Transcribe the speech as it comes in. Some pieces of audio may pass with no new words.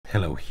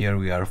Hello, here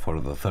we are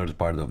for the third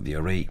part of the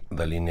array,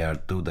 the linear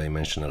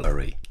two-dimensional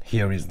array.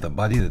 Here is the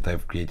body that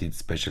I've created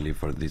specially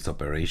for this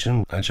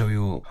operation. I'll show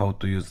you how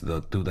to use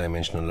the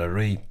two-dimensional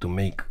array to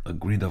make a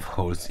grid of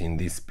holes in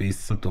this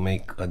piece to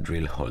make a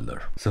drill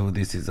holder. So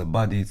this is a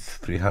body, it's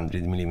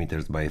 300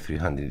 millimeters by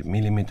 300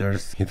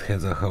 millimeters. It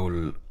has a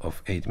hole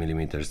of 8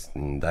 millimeters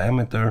in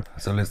diameter.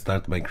 So let's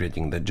start by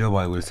creating the job.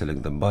 I will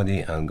select the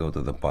body, I'll go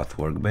to the Path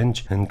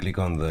Workbench and click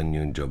on the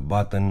new job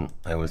button.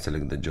 I will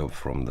select the job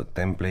from the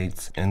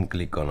templates and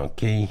click on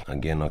OK.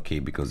 Again OK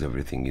because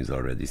everything is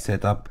already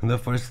set up. The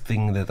first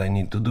thing that I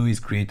need to do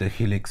is create a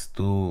helix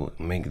to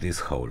make this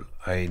hole.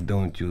 I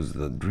don't use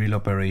the drill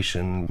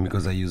operation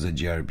because I use a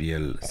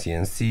GRBL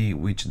CNC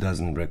which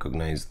doesn't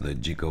recognize the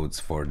G codes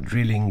for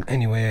drilling.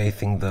 Anyway, I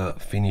think the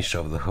finish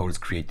of the holes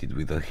created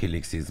with the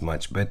helix is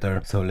much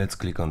better. So let's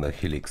click on the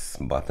helix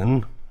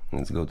button.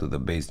 Let's go to the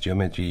base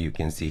geometry. You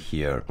can see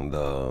here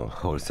the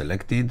hole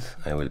selected.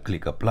 I will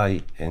click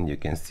apply and you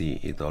can see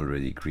it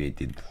already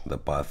created the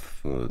path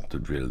to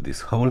drill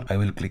this hole. I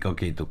will click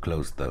OK to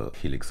close the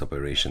helix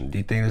operation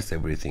details.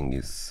 Everything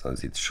is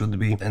as it should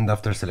be. And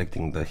after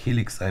selecting the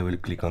helix, I will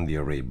click on the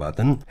array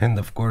button. And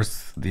of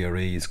course, the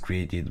array is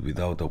created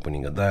without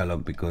opening a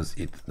dialog because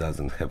it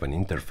doesn't have an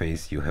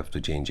interface. You have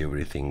to change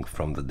everything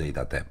from the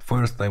data tab.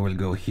 First, I will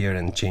go here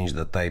and change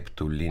the type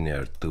to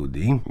linear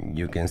 2D.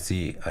 You can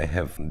see I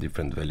have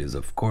different values,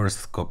 of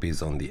course,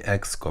 copies on the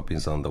X,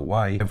 copies on the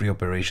Y. Every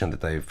operation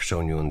that I've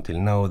shown you until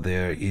now,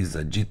 there is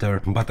a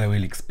jitter, but I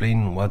will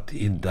explain what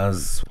it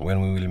does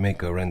when we will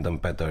make a random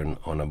pattern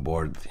on a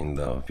board in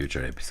the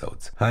future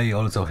episodes. I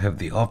also have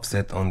the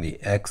offset on the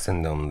X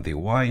and on the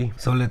Y.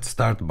 So let's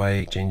start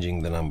by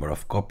changing the number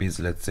of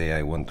copies. Let's say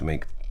I want to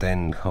make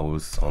 10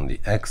 holes on the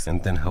X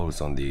and 10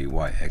 holes on the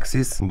Y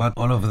axis, but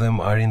all of them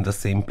are in the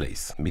same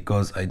place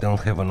because I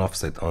don't have an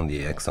offset on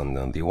the X and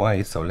on the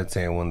Y. So let's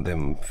say I want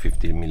them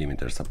 50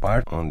 millimeters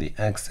apart on the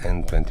X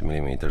and 20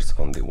 millimeters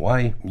on the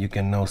Y. You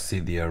can now see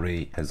the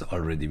array has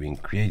already been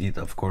created.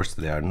 Of course,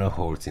 there are no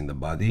holes in the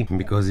body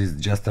because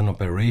it's just an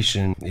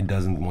operation. It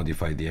doesn't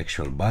modify the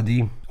actual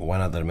body.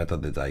 One other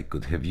method that I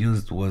could have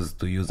used was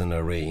to use an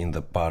array in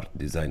the part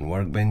design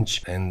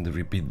workbench and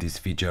repeat this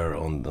feature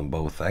on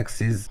both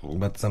axes,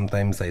 but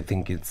sometimes I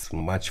think it's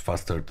much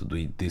faster to do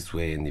it this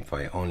way, and if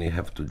I only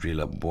have to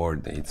drill a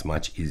board, it's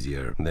much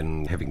easier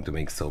than having to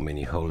make so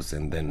many holes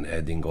and then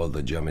adding all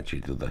the geometry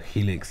to the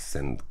helix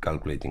and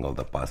calculating all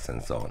the paths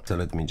and so on. So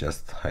let me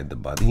just hide the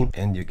body,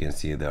 and you can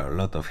see there are a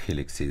lot of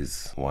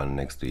helixes, one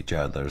next to each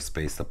other,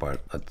 spaced apart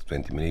at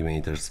 20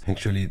 millimeters.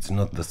 Actually, it's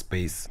not the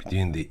space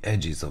between the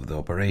edges of the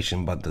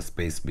operation, but the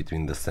space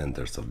between the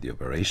centers of the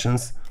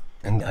operations.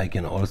 And I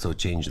can also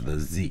change the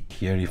Z.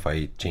 Here, if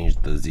I change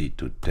the Z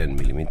to 10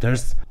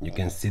 millimeters, you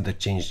can see the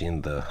change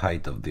in the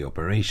height of the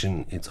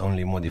operation. It's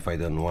only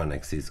modified on one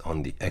axis,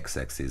 on the X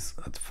axis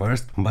at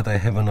first, but I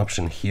have an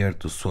option here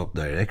to swap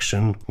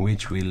direction,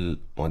 which will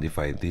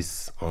modify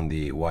this on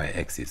the Y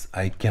axis.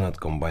 I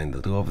cannot combine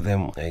the two of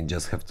them. I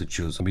just have to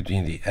choose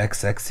between the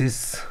X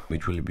axis,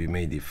 which will be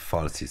made if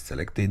false is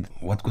selected.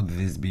 What could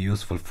this be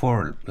useful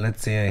for?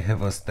 Let's say I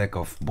have a stack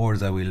of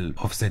boards. I will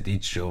offset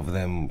each of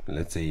them,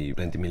 let's say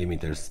 20 millimeters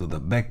to the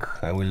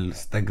back. I will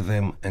stack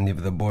them, and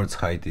if the board's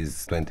height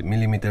is 20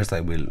 millimeters,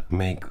 I will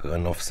make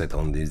an offset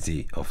on the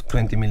Z of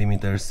 20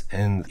 millimeters,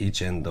 and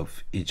each end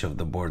of each of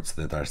the boards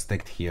that are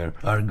stacked here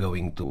are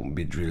going to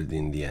be drilled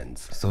in the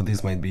ends. So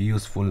this might be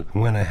useful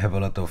when I have a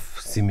lot of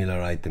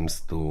similar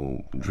items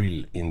to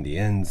drill in the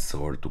ends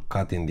or to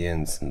cut in the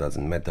ends.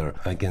 Doesn't matter.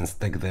 I can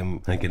stack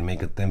them. I can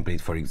make a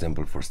template, for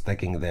example, for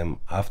stacking them.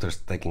 After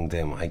stacking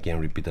them, I can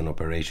repeat an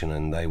operation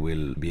and I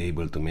will be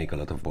able to make a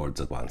lot of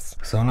boards at once.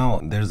 So now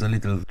there's a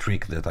little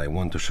trick that I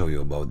want to show you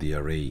about the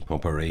array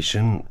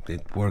operation.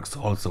 It works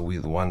also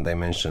with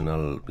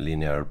one-dimensional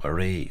linear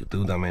array,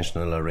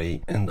 two-dimensional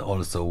array, and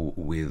also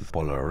with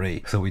polar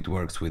array. So it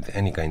works with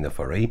any kind of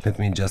array. Let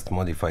me just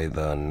modify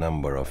the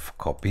number of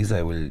copies.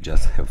 I will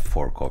just have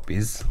 4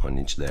 copies on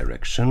each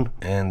direction,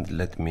 and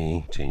let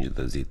me change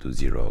the Z to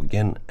 0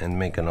 again and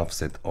make an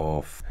offset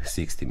of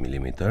 60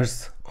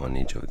 millimeters on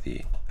each of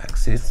the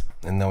axes.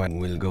 And now I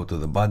will go to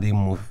the body,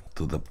 move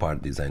to the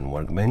part design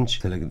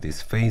workbench, select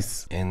this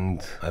face,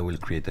 and I will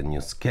create a new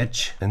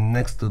sketch. And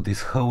next to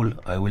this hole,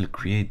 I will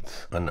create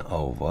an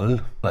oval.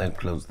 I'll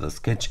close the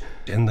sketch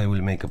and I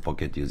will make a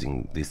pocket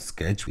using this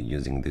sketch,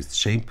 using this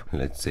shape,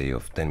 let's say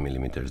of 10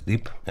 millimeters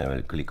deep. I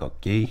will click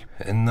OK.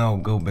 And now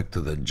go back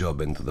to the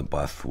job and to the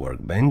path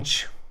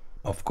workbench.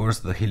 Of course,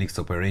 the helix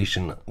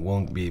operation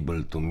won't be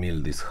able to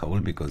mill this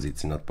hole because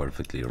it's not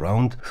perfectly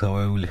round, so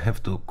I will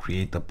have to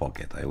create a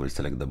pocket. I will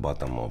select the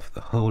bottom of the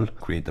hole,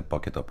 create a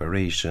pocket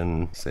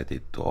operation, set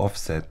it to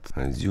offset,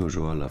 as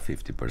usual, a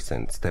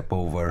 50% step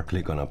over,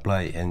 click on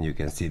apply, and you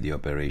can see the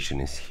operation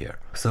is here.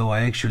 So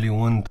I actually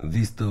want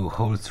these two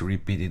holes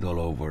repeated all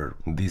over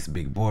this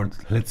big board.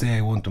 Let's say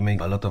I want to make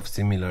a lot of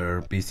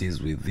similar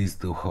pieces with these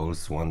two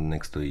holes, one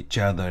next to each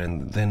other,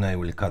 and then I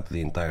will cut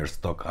the entire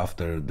stock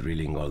after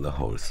drilling all the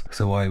holes.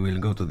 So I will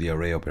go to the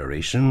array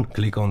operation,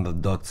 click on the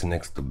dots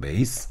next to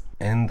base,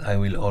 and I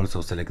will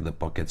also select the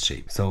pocket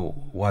shape. So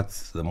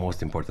what's the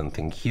most important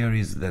thing here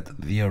is that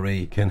the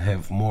array can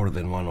have more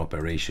than one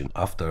operation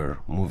after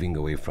moving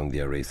away from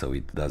the array, so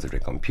it does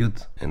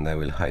recompute, and I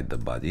will hide the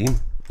body.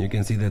 You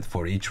can see that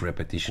for each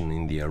repetition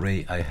in the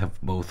array I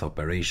have both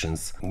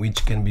operations,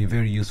 which can be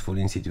very useful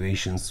in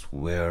situations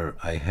where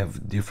I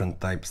have different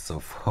types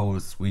of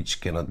holes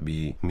which cannot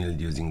be milled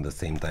using the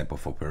same type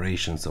of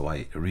operation, so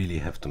I really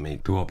have to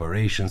make two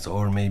operations.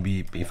 Or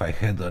maybe if I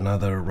had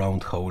another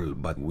round hole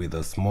but with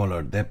a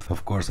smaller depth,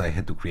 of course I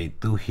had to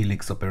create two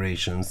helix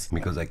operations,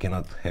 because I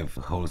cannot have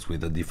holes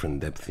with a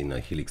different depth in a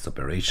helix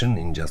operation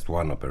in just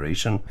one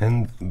operation.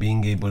 And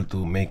being able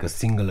to make a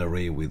single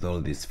array with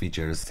all these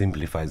features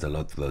simplifies a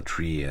lot the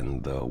tree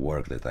and the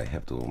work that I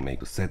have to make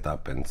to set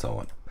up and so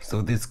on.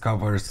 So this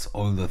covers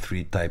all the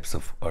three types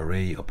of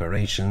array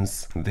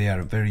operations. They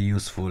are very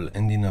useful,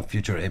 and in a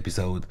future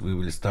episode we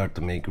will start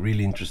to make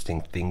really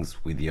interesting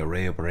things with the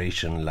array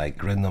operation,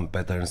 like random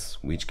patterns,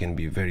 which can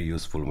be very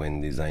useful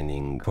when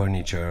designing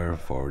furniture,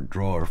 for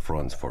drawer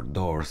fronts, for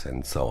doors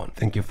and so on.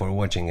 Thank you for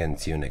watching, and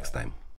see you next time.